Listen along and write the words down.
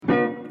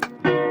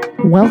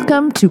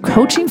Welcome to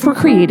Coaching for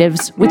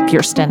Creatives with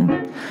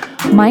Kirsten.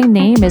 My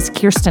name is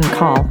Kirsten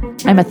Call.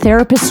 I'm a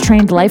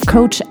therapist-trained life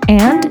coach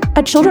and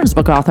a children's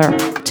book author.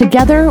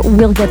 Together,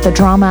 we'll get the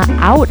drama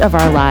out of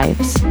our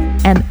lives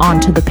and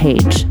onto the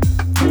page.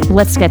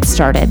 Let's get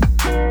started.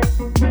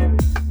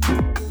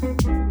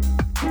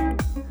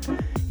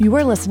 You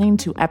are listening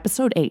to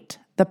Episode 8,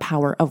 The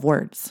Power of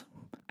Words.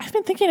 I've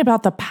been thinking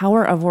about the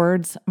power of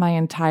words my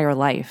entire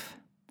life.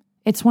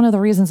 It's one of the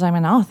reasons I'm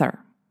an author.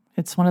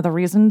 It's one of the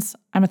reasons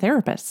I'm a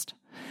therapist.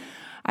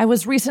 I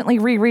was recently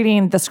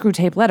rereading The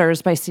Screwtape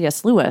Letters by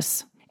C.S.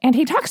 Lewis, and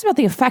he talks about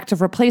the effect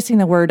of replacing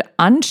the word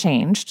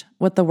unchanged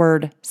with the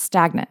word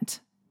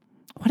stagnant.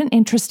 What an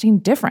interesting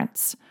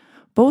difference.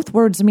 Both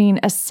words mean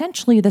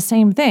essentially the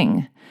same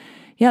thing,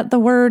 yet the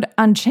word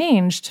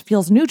unchanged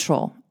feels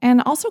neutral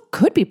and also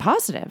could be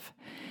positive.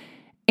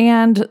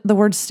 And the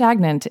word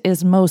stagnant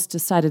is most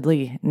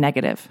decidedly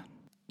negative.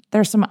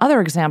 There's some other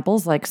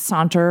examples like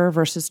saunter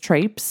versus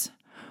traipse.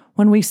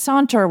 When we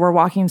saunter, we're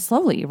walking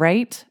slowly,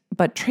 right?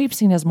 But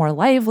traipsing is more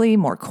lively,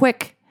 more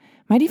quick,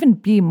 might even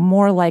be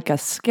more like a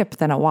skip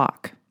than a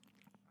walk.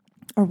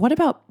 Or what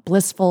about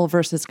blissful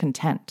versus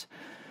content?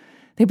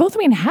 They both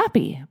mean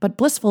happy, but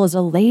blissful is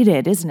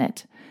elated, isn't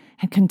it?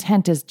 And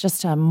content is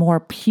just a more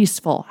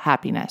peaceful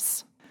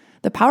happiness.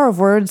 The power of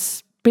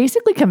words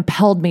basically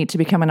compelled me to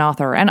become an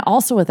author and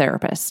also a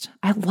therapist.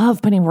 I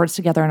love putting words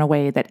together in a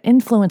way that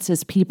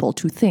influences people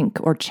to think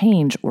or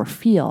change or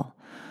feel.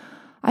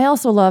 I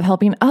also love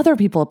helping other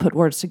people put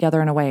words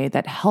together in a way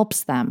that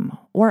helps them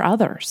or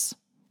others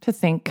to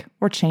think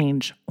or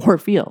change or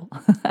feel.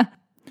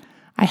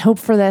 I hope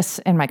for this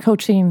in my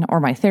coaching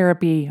or my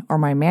therapy or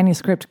my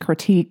manuscript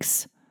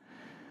critiques.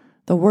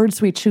 The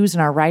words we choose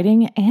in our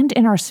writing and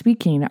in our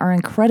speaking are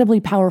incredibly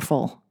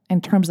powerful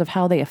in terms of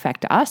how they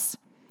affect us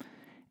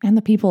and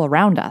the people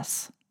around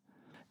us.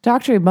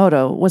 Dr.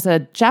 Emoto was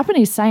a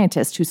Japanese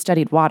scientist who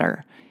studied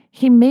water.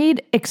 He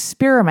made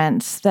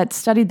experiments that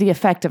studied the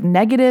effect of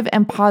negative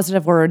and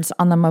positive words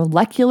on the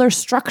molecular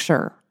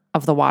structure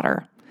of the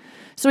water.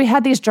 So he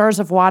had these jars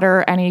of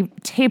water and he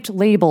taped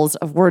labels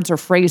of words or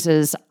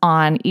phrases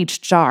on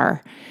each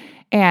jar.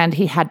 And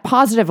he had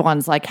positive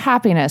ones like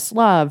happiness,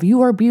 love,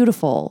 you are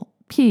beautiful,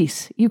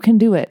 peace, you can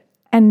do it.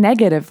 And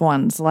negative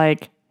ones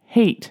like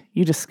hate,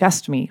 you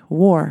disgust me,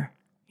 war,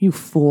 you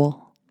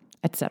fool,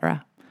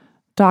 etc.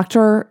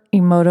 Dr.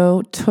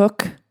 Emoto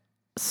took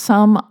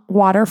some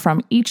water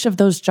from each of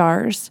those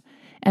jars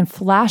and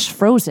flash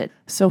froze it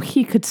so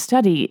he could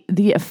study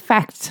the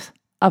effect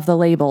of the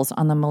labels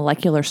on the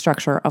molecular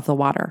structure of the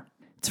water.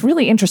 It's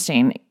really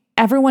interesting.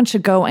 Everyone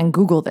should go and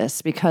Google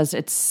this because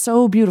it's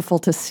so beautiful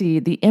to see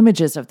the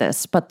images of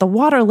this. But the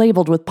water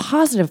labeled with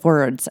positive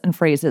words and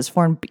phrases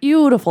form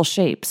beautiful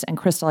shapes and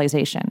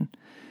crystallization.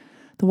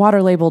 The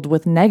water labeled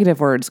with negative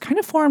words kind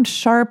of formed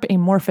sharp,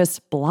 amorphous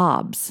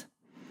blobs.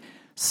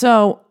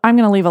 So I'm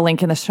going to leave a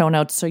link in the show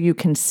notes so you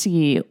can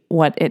see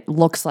what it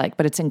looks like,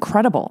 but it's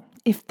incredible.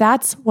 If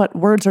that's what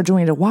words are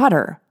doing to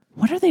water,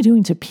 what are they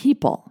doing to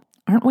people?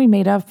 Aren't we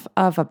made up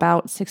of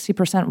about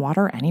 60%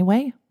 water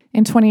anyway?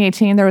 In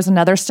 2018, there was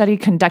another study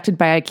conducted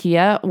by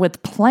IKEA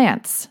with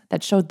plants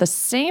that showed the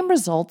same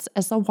results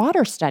as the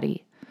water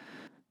study.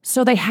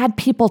 So they had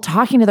people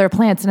talking to their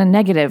plants in a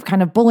negative,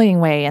 kind of bullying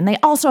way, and they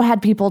also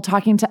had people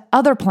talking to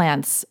other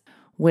plants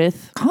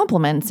with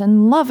compliments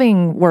and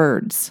loving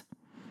words.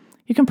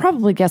 You can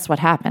probably guess what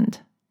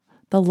happened.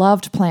 The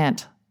loved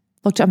plant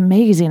looked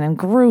amazing and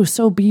grew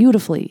so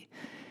beautifully.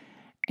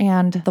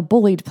 And the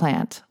bullied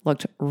plant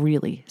looked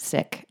really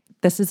sick.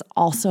 This is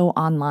also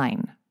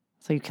online,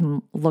 so you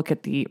can look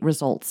at the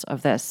results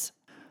of this.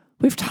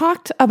 We've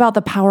talked about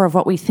the power of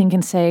what we think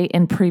and say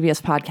in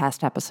previous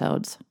podcast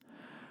episodes.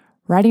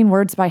 Writing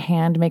words by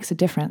hand makes a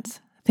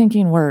difference.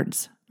 Thinking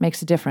words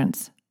makes a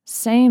difference.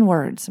 Saying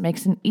words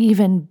makes an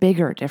even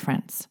bigger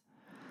difference.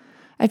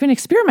 I've been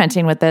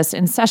experimenting with this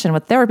in session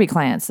with therapy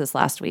clients this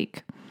last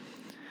week.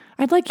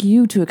 I'd like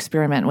you to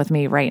experiment with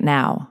me right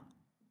now.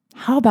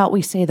 How about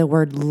we say the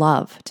word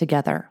love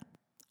together?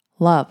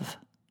 Love.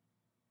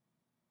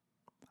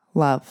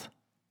 Love.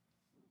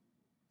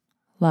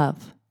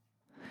 Love.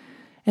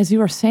 As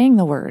you are saying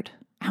the word,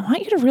 I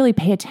want you to really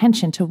pay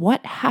attention to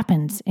what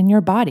happens in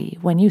your body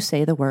when you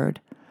say the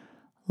word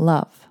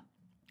love.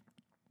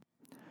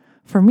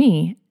 For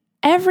me,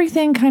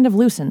 everything kind of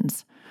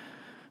loosens.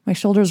 My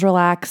shoulders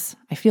relax.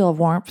 I feel a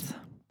warmth.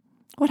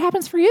 What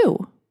happens for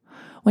you?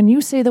 When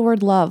you say the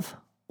word love,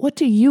 what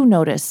do you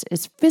notice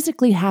is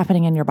physically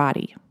happening in your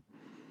body?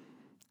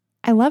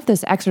 I love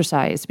this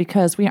exercise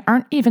because we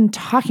aren't even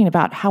talking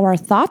about how our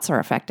thoughts are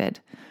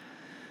affected,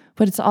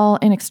 but it's all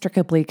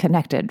inextricably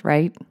connected,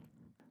 right?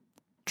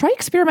 Try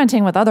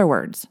experimenting with other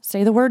words.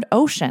 Say the word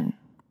ocean.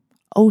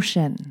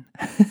 Ocean.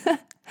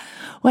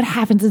 What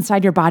happens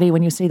inside your body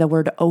when you say the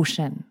word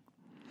ocean?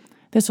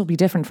 This will be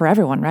different for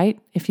everyone, right?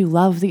 If you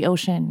love the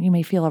ocean, you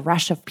may feel a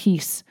rush of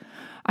peace.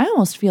 I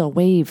almost feel a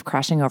wave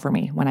crashing over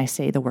me when I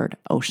say the word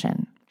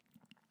ocean.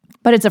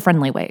 But it's a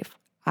friendly wave.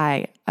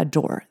 I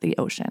adore the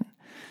ocean.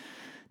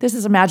 This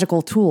is a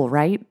magical tool,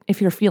 right?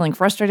 If you're feeling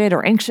frustrated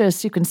or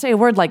anxious, you can say a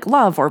word like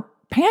love or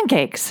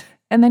pancakes,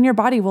 and then your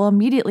body will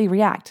immediately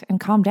react and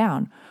calm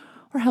down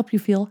or help you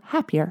feel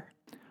happier.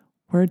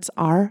 Words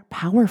are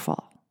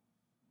powerful.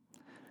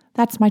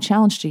 That's my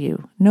challenge to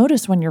you.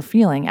 Notice when you're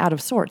feeling out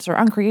of sorts or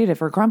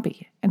uncreative or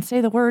grumpy and say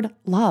the word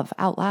love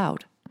out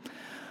loud.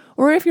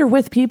 Or if you're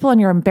with people and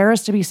you're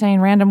embarrassed to be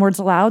saying random words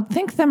aloud,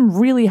 think them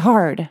really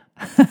hard.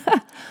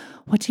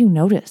 What do you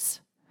notice?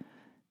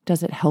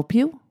 Does it help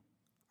you?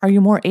 Are you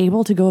more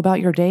able to go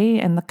about your day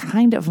in the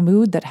kind of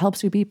mood that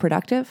helps you be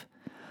productive?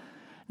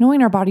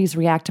 Knowing our bodies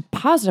react to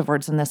positive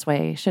words in this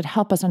way should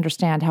help us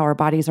understand how our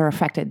bodies are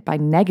affected by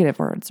negative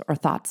words or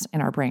thoughts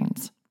in our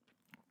brains.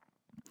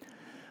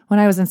 When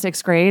I was in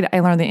 6th grade,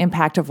 I learned the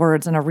impact of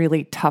words in a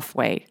really tough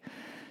way.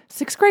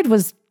 6th grade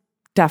was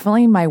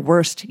definitely my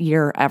worst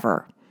year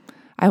ever.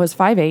 I was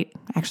 5'8",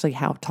 actually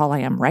how tall I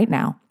am right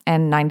now,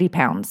 and 90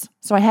 pounds.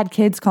 So I had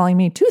kids calling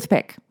me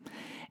toothpick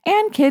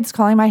and kids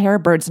calling my hair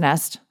bird's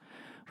nest,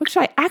 which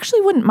I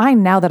actually wouldn't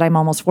mind now that I'm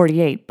almost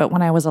 48, but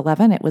when I was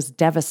 11, it was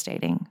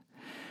devastating.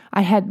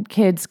 I had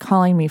kids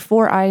calling me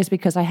four eyes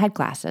because I had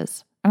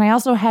glasses. And I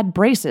also had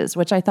braces,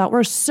 which I thought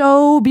were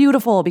so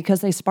beautiful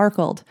because they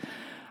sparkled.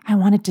 I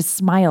wanted to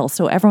smile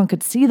so everyone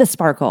could see the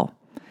sparkle.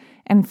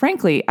 And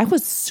frankly, I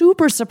was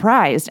super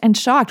surprised and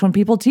shocked when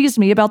people teased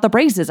me about the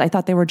braces. I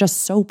thought they were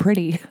just so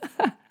pretty.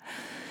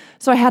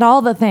 So I had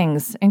all the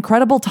things: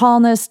 incredible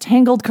tallness,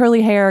 tangled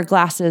curly hair,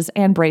 glasses,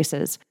 and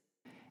braces.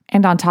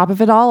 And on top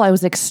of it all, I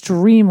was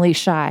extremely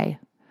shy.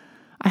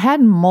 I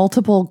had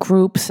multiple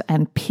groups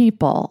and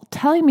people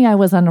telling me I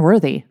was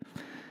unworthy,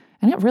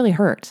 and it really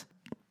hurt.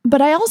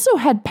 But I also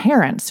had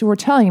parents who were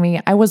telling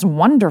me I was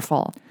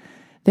wonderful.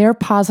 Their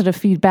positive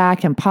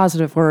feedback and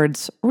positive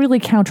words really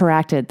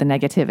counteracted the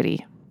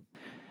negativity.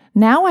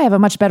 Now I have a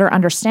much better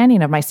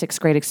understanding of my 6th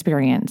grade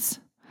experience.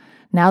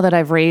 Now that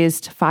I've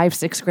raised 5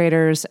 6th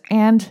graders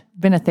and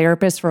been a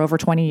therapist for over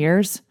 20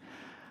 years,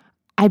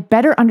 I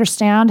better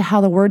understand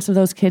how the words of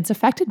those kids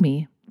affected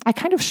me. I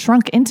kind of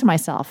shrunk into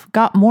myself,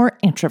 got more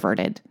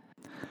introverted.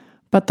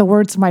 But the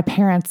words of my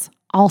parents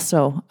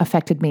also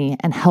affected me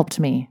and helped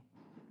me.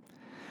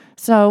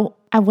 So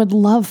I would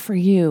love for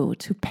you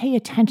to pay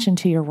attention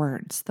to your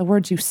words, the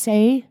words you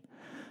say,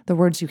 the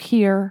words you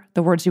hear,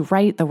 the words you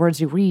write, the words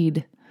you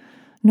read.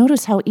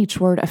 Notice how each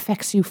word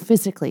affects you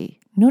physically.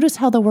 Notice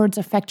how the words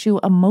affect you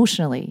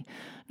emotionally.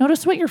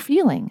 Notice what you're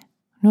feeling.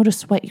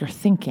 Notice what you're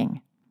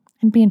thinking.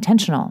 And be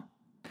intentional.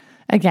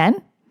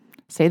 Again,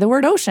 say the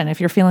word ocean if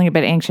you're feeling a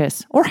bit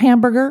anxious, or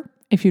hamburger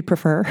if you'd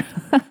prefer.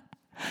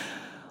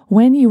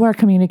 When you are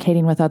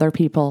communicating with other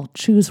people,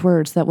 choose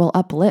words that will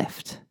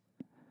uplift.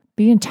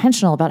 Be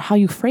intentional about how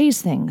you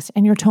phrase things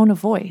and your tone of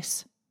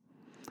voice.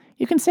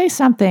 You can say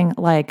something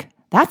like,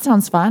 "That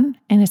sounds fun,"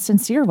 in a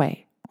sincere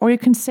way. Or you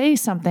can say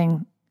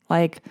something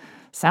like,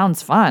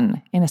 "Sounds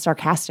fun," in a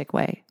sarcastic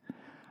way.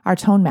 Our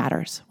tone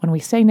matters. When we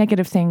say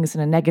negative things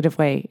in a negative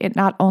way, it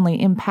not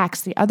only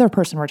impacts the other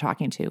person we're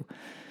talking to,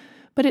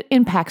 but it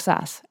impacts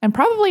us, and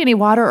probably any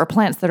water or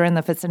plants that are in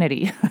the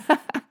vicinity.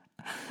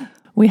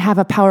 We have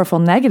a powerful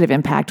negative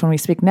impact when we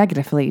speak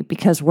negatively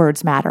because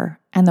words matter,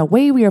 and the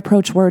way we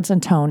approach words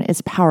and tone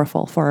is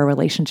powerful for our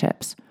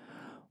relationships.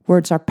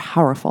 Words are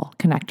powerful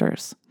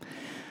connectors.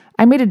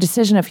 I made a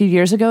decision a few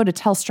years ago to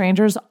tell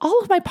strangers all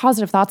of my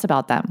positive thoughts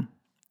about them.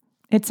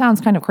 It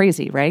sounds kind of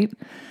crazy, right?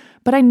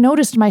 But I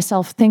noticed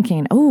myself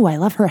thinking, "Oh, I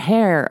love her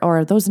hair,"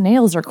 or "Those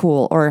nails are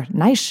cool," or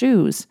 "Nice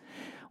shoes,"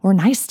 or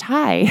 "Nice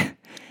tie."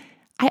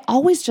 I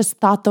always just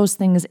thought those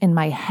things in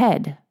my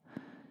head.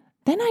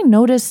 Then I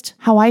noticed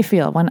how I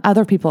feel when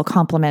other people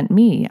compliment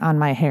me on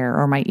my hair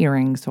or my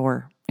earrings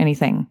or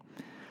anything.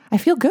 I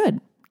feel good.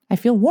 I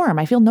feel warm.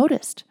 I feel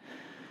noticed.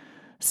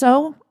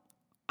 So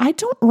I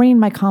don't rein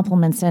my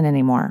compliments in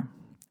anymore.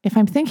 If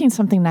I'm thinking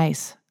something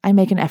nice, I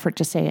make an effort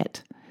to say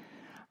it.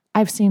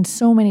 I've seen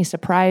so many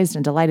surprised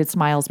and delighted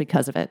smiles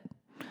because of it.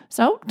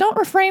 So don't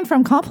refrain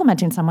from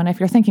complimenting someone if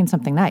you're thinking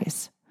something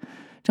nice.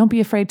 Don't be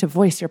afraid to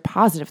voice your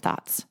positive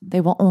thoughts. They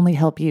will only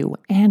help you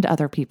and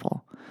other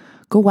people.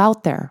 Go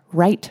out there,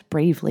 write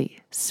bravely,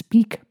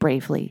 speak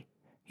bravely.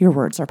 Your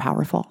words are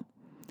powerful.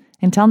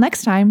 Until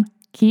next time,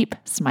 keep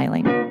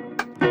smiling.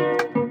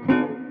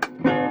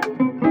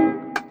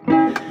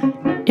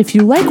 If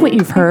you like what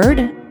you've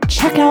heard,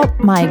 check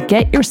out my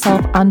Get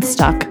Yourself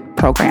Unstuck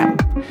program.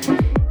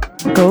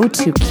 Go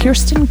to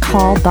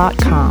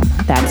KirstenCall.com.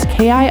 That's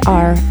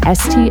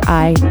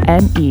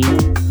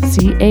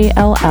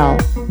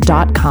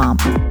KirstineCall.com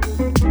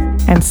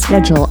and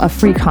schedule a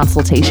free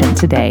consultation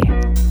today.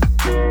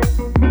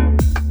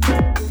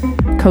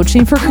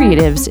 Coaching for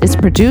Creatives is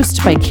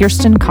produced by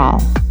Kirsten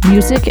Call.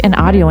 Music and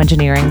audio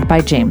engineering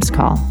by James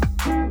Call.